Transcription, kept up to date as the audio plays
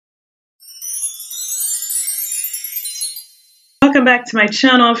Welcome back to my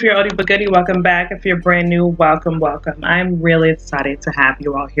channel. If you're oldie but goodie, welcome back. If you're brand new, welcome, welcome. I'm really excited to have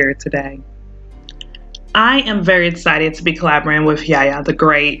you all here today. I am very excited to be collaborating with Yaya the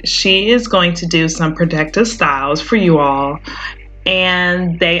Great. She is going to do some protective styles for you all,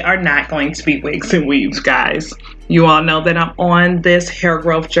 and they are not going to be wigs and weaves, guys. You all know that I'm on this hair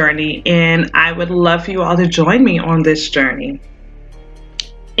growth journey, and I would love for you all to join me on this journey.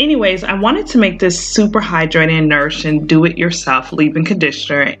 Anyways, I wanted to make this super hydrating and nourishing do-it-yourself leave-in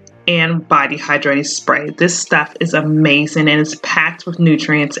conditioner and body hydrating spray. This stuff is amazing and it's packed with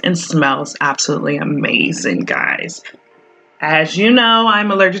nutrients and smells absolutely amazing, guys. As you know,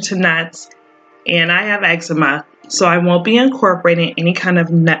 I'm allergic to nuts and I have eczema, so I won't be incorporating any kind of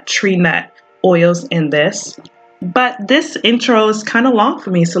tree nut oils in this. But this intro is kind of long for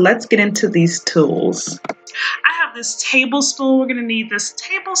me, so let's get into these tools. I have this tablespoon. We're going to need this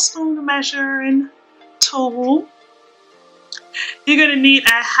tablespoon measuring tool. You're going to need a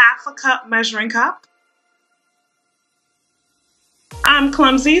half a cup measuring cup. I'm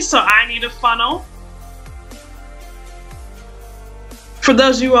clumsy, so I need a funnel. For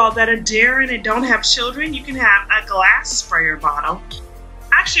those of you all that are daring and don't have children, you can have a glass sprayer bottle.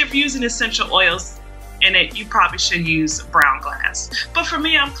 Actually, if you're using essential oils in it, you probably should use brown glass. But for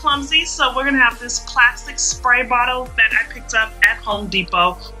me, I'm clumsy, so we're gonna have this plastic spray bottle that I picked up at Home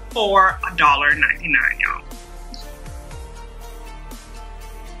Depot for $1.99, y'all.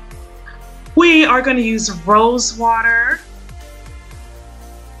 We are gonna use Rosewater,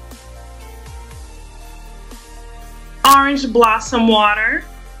 orange blossom water,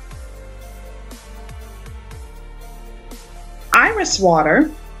 iris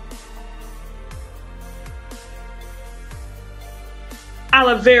water,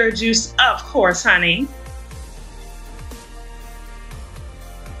 aloe vera juice, of course, honey,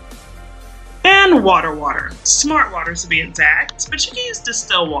 and water, smart water to be exact, but you can use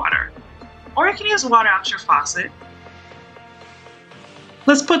distilled water, or you can use water out your faucet.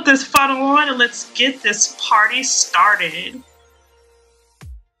 Let's put this funnel on and let's get this party started.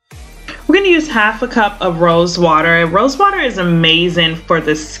 We're going to use half a cup of rose water. Rose water is amazing for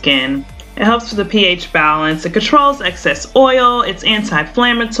the skin. It helps with the pH balance, it controls excess oil, it's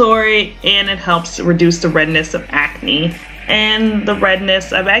anti-inflammatory, and it helps reduce the redness of acne and the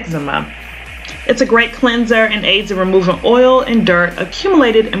redness of eczema. It's a great cleanser and aids in removing oil and dirt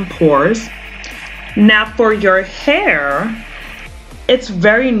accumulated in pores. Now for your hair, it's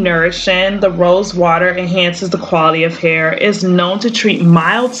very nourishing. The rose water enhances the quality of hair, is known to treat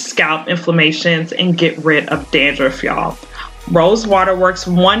mild scalp inflammations and get rid of dandruff, y'all. Rose water works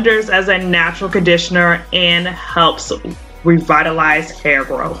wonders as a natural conditioner and helps revitalize hair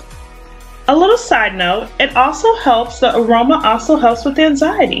growth. A little side note, it also helps, the aroma also helps with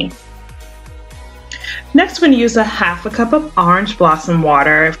anxiety. Next, we're going to use a half a cup of orange blossom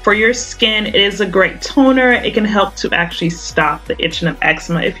water. For your skin, it is a great toner. It can help to actually stop the itching of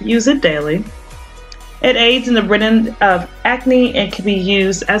eczema if you use it daily. It aids in the ridding of acne and can be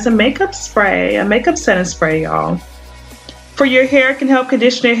used as a makeup spray, a makeup setting spray, y'all. For your hair, it can help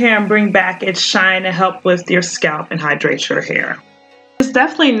condition your hair and bring back its shine and help with your scalp and hydrate your hair. It's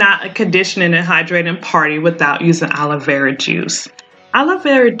definitely not a conditioning and hydrating party without using aloe vera juice. Aloe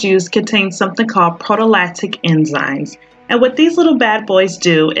vera juice contains something called proteolactic enzymes, and what these little bad boys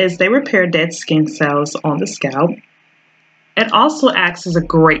do is they repair dead skin cells on the scalp. It also acts as a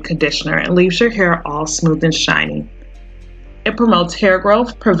great conditioner and leaves your hair all smooth and shiny. It promotes hair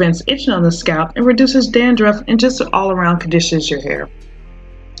growth, prevents itching on the scalp, and reduces dandruff and just all around conditions your hair.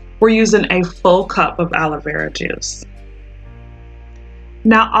 We're using a full cup of aloe vera juice.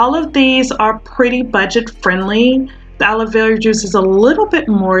 Now all of these are pretty budget friendly. The aloe vera juice is a little bit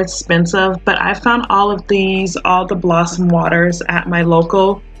more expensive, but I found all of these, all the blossom waters at my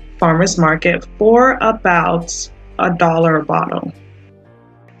local farmer's market for about $1 a bottle.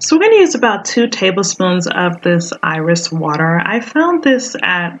 So we're going to use about 2 tablespoons of this iris water. I found this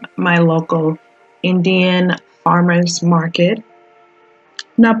at my local Indian farmer's market.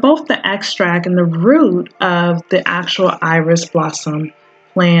 Now both the extract and the root of the actual iris blossom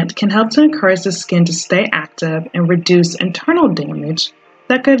plant can help to encourage the skin to stay active and reduce internal damage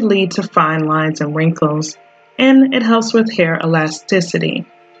that could lead to fine lines and wrinkles, and it helps with hair elasticity.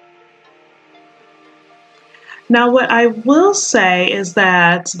 Now what I will say is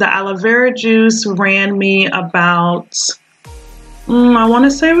that the aloe vera juice ran me about, I want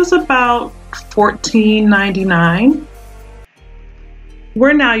to say it was about $14.99.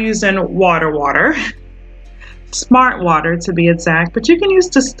 We're now using water, smart water to be exact, but you can use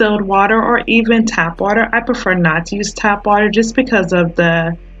distilled water or even tap water. I prefer not to use tap water just because of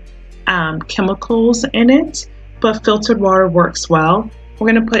the chemicals in it. but filtered water works well.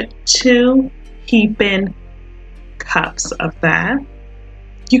 We're going to put 2 heaping cups of that.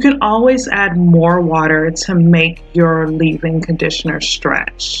 You can always add more water to make your leave-in conditioner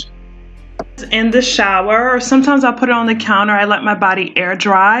stretch. In the shower, or sometimes I'll put it on the counter. I let my body air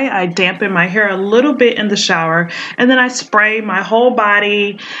dry. I dampen my hair a little bit in the shower, and then I spray my whole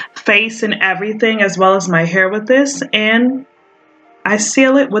body, face, and everything, as well as my hair with this, and I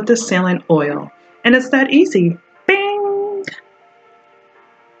seal it with the sealant oil. And it's that easy.